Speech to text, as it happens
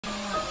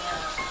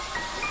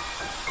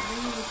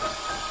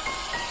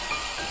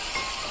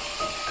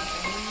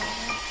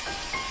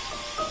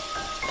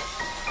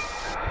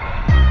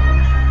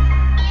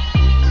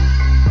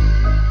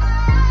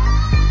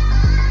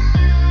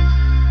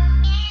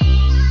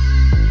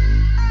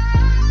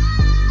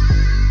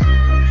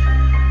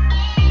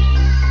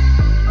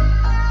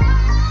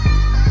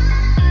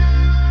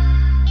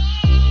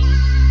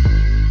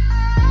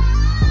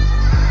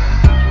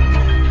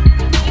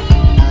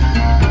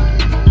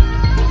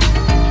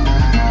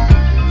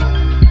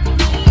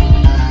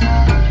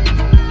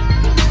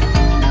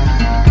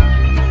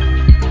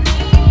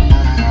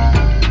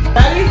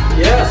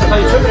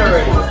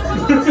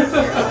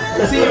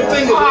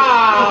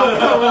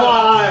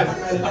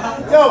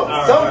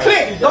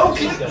joke.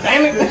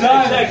 Damn it.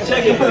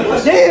 Check it.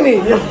 Damn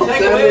it.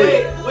 Check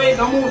it. Wait,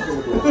 don't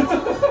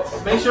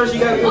move. Make sure she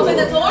got it. Open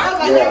the door.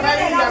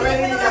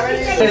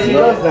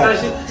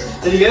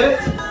 Did you get it?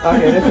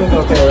 Okay, this one's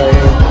okay right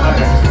here.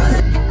 Okay.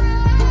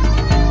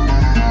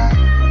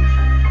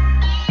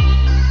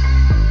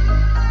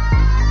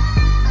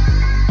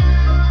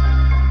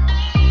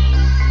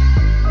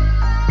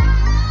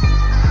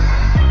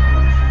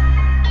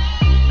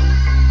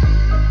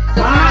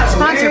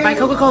 Sponsored by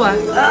Coca-Cola.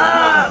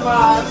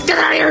 Get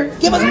out of here!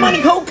 Give us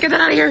money, Coke! Get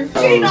that out of here!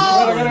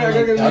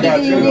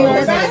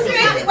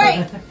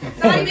 Wait,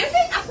 somebody missing?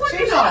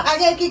 I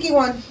gave Kiki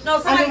one. No,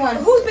 somebody.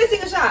 Who's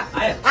missing a shot?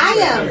 I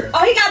am.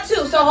 Oh, he got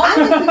two. So hold on.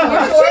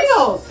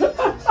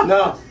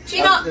 No.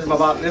 Chino. This is my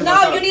bottle.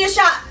 No, you need a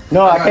shot.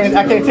 No, I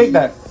can't take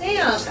that.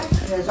 Damn.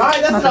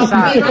 Alright, that's enough.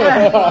 Shot. She's not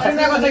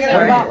gonna take it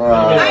out.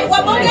 Alright,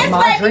 well, move this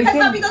way because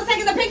some people's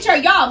taking the picture.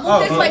 Y'all,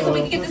 move this way so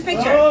we can get this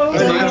picture.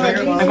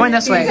 I'm going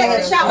this way. No,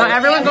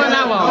 everyone going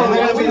that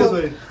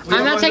way.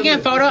 I'm not taking a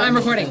photo, I'm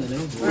recording.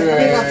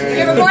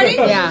 You're recording?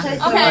 Yeah.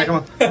 Okay. Come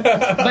on.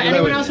 But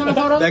anyone else want a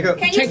photo? Back up.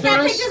 Can you Take snap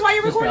photos? pictures while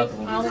you're recording? You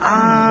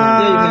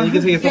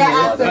can take a photo.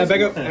 Alright,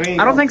 back up.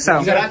 I don't think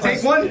so.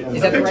 Take one.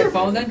 Is that the right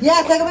phone then?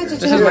 Yeah, take a picture.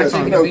 This is my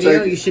phone.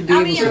 Video, you should be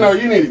able to. You know,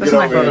 you need to This get is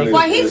my over here. photo.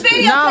 Well, he's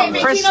videotaping. No,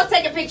 first- Chino's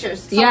taking pictures.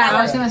 So Yeah, that I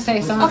was works. gonna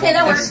say something. Okay,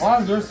 that works. I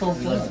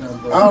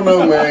don't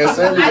know, man.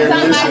 Sammy gave me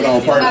this shit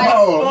on purpose.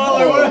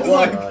 Oh,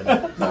 what?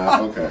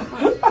 Nah, okay.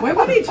 Wait,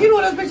 we need Chino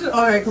in those pictures.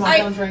 Alright, come on,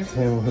 don't drink.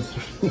 What's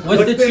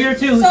the cheer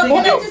to? So can I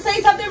just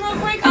say something real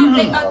quick?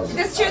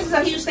 This cheers is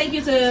a huge thank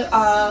you to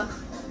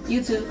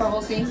YouTube for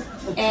hosting.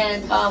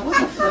 And what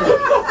the fuck?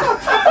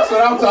 That's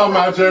what I'm talking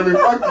about, Jeremy.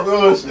 Fuck the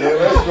bullshit.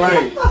 That's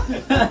great. To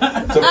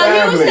A huge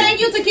family. thank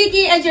you to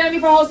Kiki and Jeremy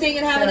for hosting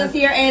and having us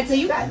here, and to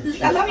you guys.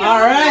 I love you. All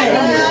right.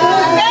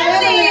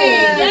 Family!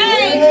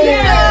 Yay!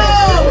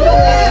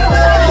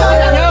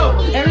 Yo,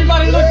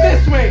 everybody look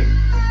this way.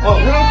 Oh,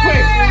 real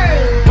quick.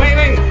 Wait.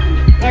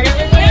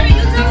 Jeremy,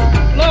 you too.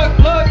 Look.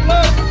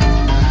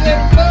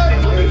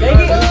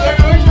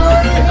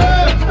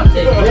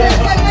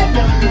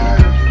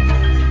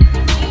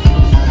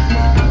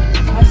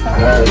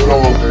 Alright, we're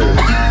going over here.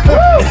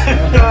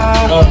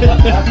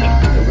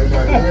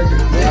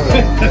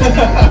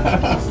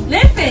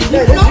 Listen,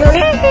 you know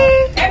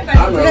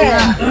everybody.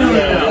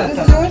 This is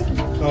yours?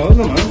 Oh, those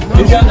are mine.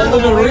 You got the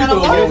little Rico.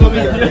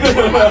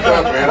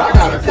 Man, I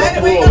got a cup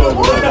full of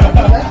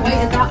Wait,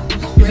 it's not.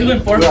 Is it in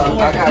four? I got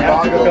vodka.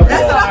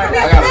 That's what I'm I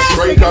got a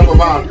straight cup of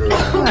vodka. You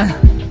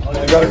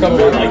got a couple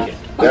of them.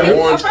 That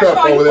orange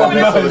cup over there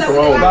next to the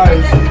Corona.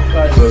 Nice.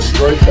 It's a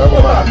straight cup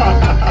of vodka.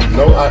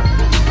 No,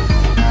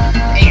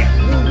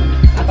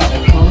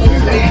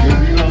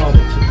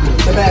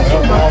 The best.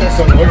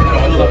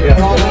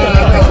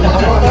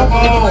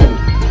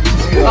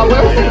 Oh,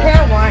 where was the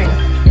Caroline?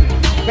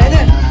 Right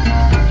there.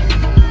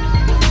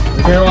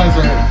 Caroline's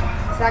right here.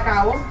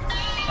 Sacagua.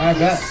 I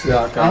bet.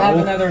 Yeah, I have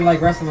another like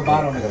rest of a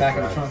bottle in the back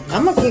of the trunk.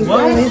 I'm gonna keep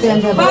going these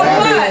damn But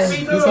what?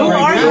 Who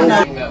are you?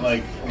 That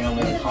like you know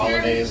the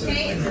holidays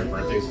and their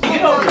birthdays.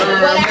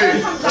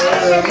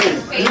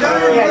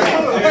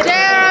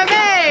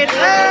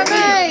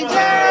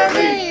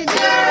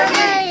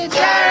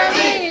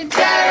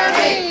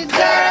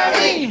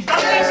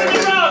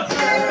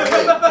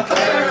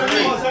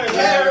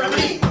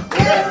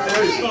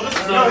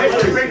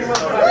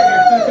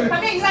 Come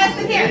here, you guys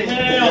sit here.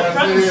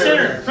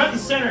 Front and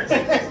center.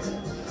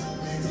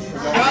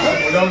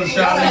 we're going to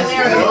shop. Oh,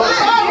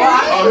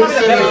 he's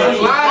sitting in a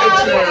slide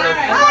chair.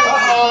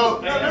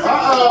 Uh-oh.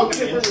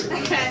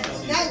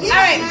 All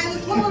right.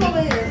 Just pull it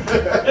over here.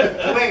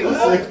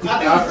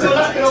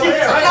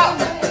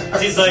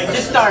 He's like,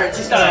 just start.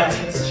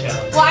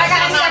 Well,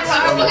 I need a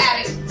comfortable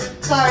attic.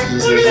 Sorry.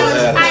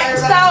 Alright,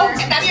 so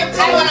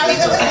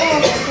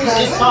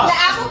the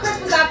apple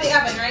crisp is out the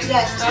oven, right?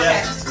 Yes.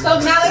 Okay. So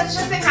now let's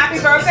just sing happy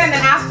birthday, and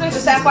then after,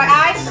 just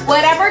FYI,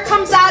 whatever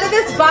comes out of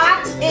this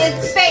box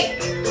is fake.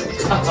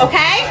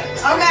 Okay?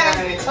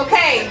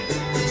 Okay.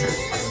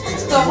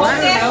 So hold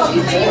this while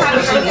you sing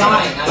happy birthday.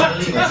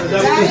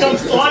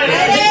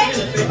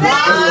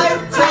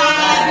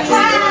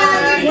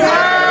 Happy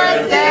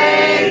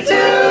birthday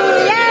to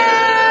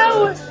you.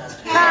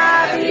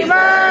 Happy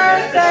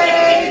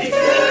birthday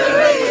to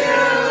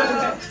you.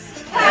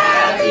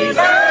 Happy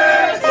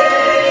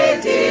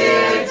birthday,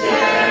 dear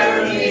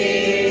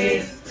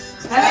Jeremy.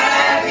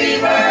 Happy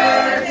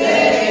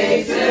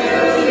birthday to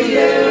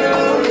you.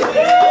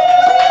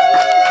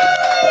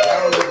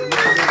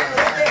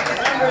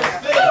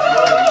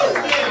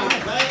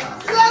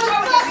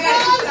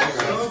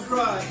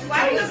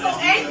 Why are you so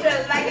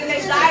anxious? Like an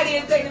anxiety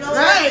is taking over.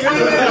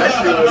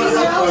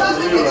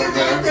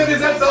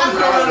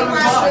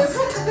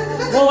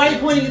 Well, why are you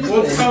pointing at this?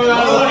 What's coming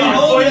out of the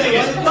pointing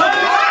at?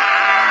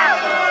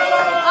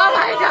 Oh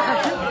my god!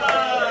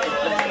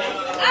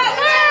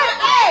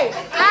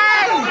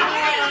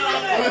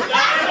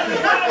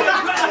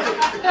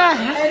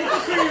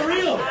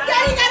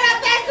 Daddy got out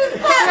fast as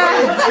fuck.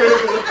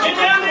 Get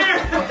down there!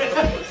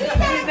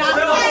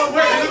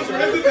 Wait, is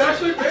this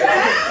actually big?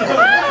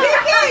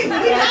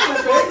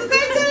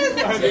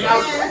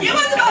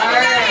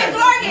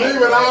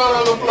 it all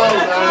on the floor,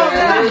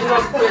 man. You're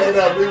supposed to pick it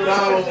up. Leave it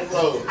all on the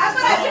floor. I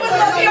thought she was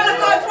going to be on the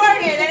floor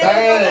twerking.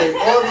 Dang,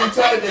 once you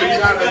touch it, you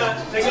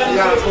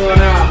gotta pull it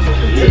out.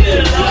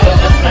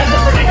 That's a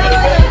pretty good